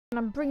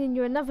I'm bringing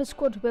you another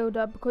squad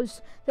builder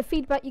because the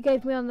feedback you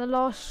gave me on the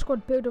last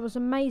squad builder was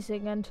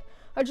amazing, and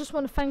I just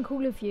want to thank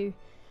all of you.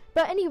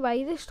 But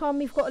anyway, this time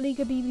we've got a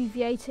Liga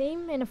BBVA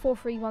team in a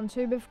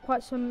 4-3-1-2 with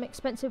quite some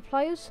expensive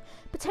players.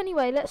 But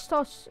anyway, let's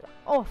start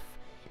off.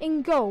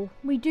 In goal,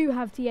 we do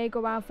have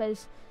Diego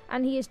Alves,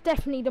 and he is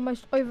definitely the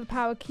most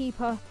overpowered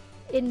keeper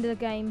in the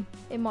game,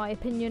 in my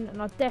opinion, and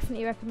I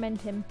definitely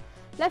recommend him.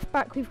 Left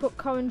back, we've got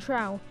Cohen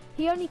Trowell.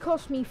 He only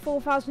cost me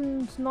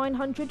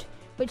 4,900,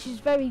 which is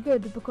very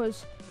good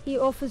because he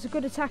offers a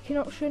good attacking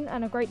option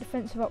and a great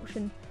defensive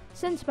option.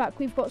 Centre back,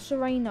 we've got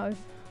Sereno.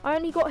 I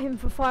only got him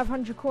for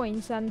 500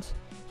 coins, and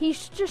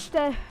he's just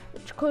there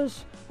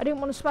because I didn't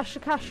want to splash the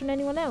cash on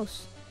anyone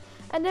else.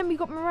 And then we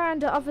got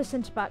Miranda, other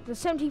centre back. The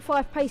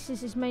 75 pace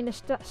is his main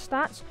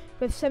stats,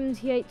 with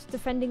 78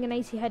 defending and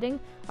 80 heading.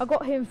 I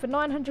got him for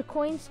 900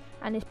 coins,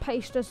 and his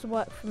pace does the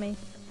work for me.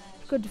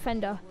 Good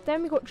defender.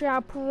 Then we got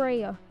João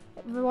Pereira,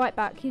 the right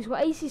back. He's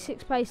got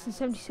 86 pace and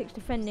 76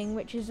 defending,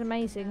 which is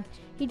amazing.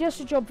 He does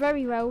the job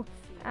very well,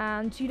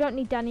 and you don't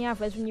need Dani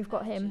Alves when you've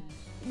got him.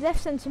 Left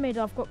centre mid,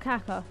 I've got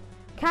Kaká.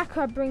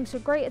 Kaká brings a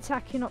great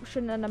attacking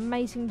option and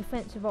amazing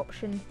defensive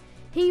option.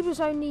 He was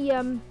only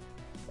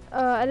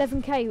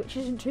 11k, which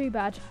isn't too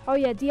bad. Oh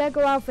yeah, Diego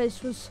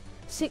Alves was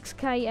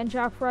 6k and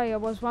João Pereira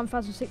was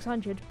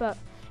 1,600. But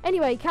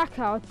anyway, Kaká,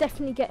 I'll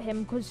definitely get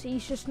him because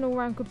he's just an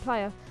all-round good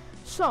player.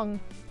 Song,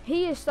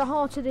 he is the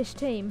heart of this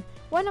team.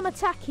 When I'm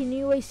attacking,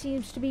 he always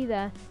seems to be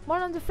there.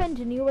 When I'm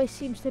defending, he always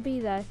seems to be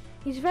there.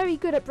 He's very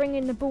good at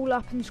bringing the ball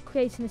up and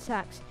creating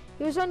attacks.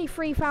 He was only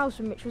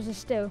 3,000, which was a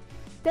steal.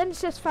 Then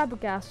Cesc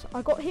Fabregas,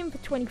 I got him for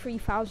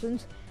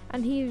 23,000,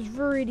 and he is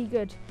really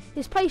good.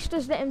 His pace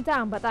does let him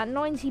down, but that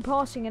 90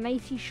 passing and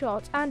 80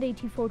 shots and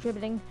 84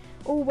 dribbling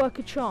all work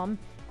a charm,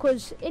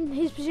 because in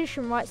his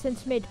position right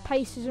centre mid,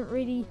 pace isn't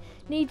really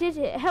needed.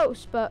 It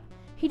helps, but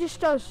he just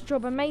does the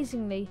job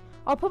amazingly.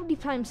 I'll probably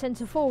play him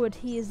centre forward,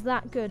 he is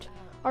that good.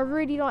 I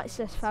really like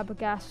Cesc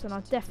Fabregas, and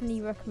I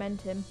definitely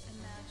recommend him.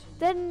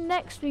 Then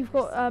next we've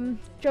got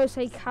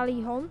Jose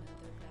Callejon.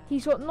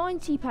 He's got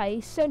 90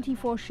 pace,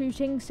 74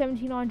 shooting,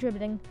 79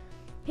 dribbling.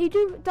 He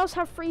does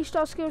have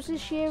 3-star skills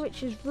this year,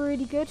 which is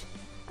really good,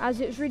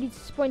 as it was really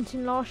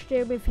disappointing last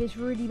year with his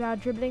really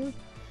bad dribbling.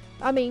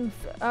 I mean,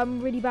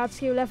 really bad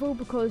skill level,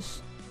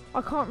 because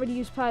I can't really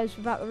use players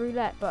without the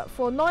roulette, but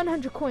for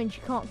 900 coins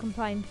you can't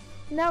complain.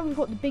 Now we've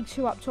got the big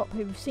two up top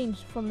who we've seen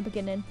from the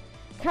beginning.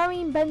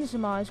 Karim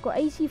Benzema has got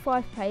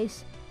 85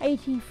 pace,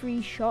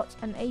 83 shots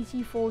and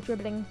 84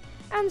 dribbling,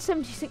 and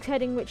 76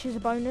 heading, which is a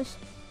bonus.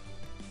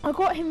 I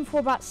got him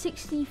for about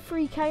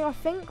 63k, I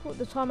think, at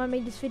the time I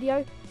made this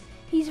video.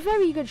 He's a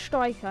very good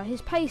striker.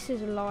 His pace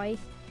is a lie.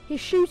 His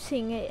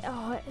shooting,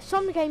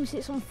 some games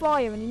it's on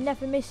fire and he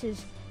never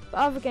misses, but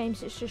other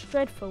games it's just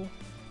dreadful.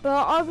 But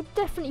I would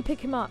definitely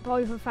pick him up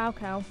over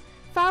Falcao.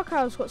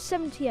 Falcao's got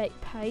 78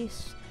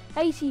 pace,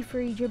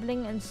 83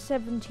 dribbling and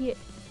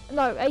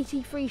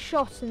 83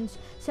 shots and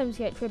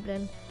 78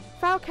 dribbling.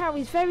 Falcao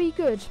is very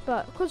good,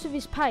 but because of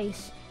his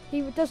pace,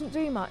 he doesn't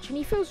do much, and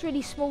he feels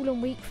really small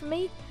and weak for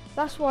me.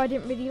 That's why I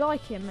didn't really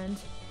like him, and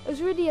it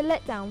was really a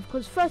letdown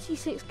because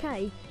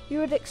 36k you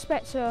would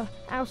expect a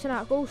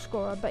out-and-out goal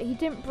scorer, but he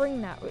didn't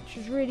bring that, which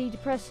was really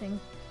depressing.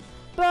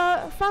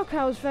 But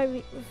Falcao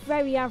was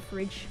very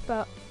average,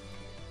 but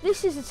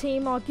this is a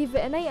team, I'll give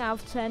it an 8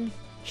 out of 10.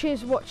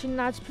 Cheers for watching,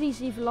 lads.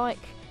 Please leave a like,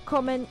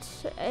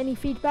 comment, any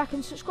feedback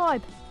and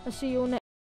subscribe. I'll see you all next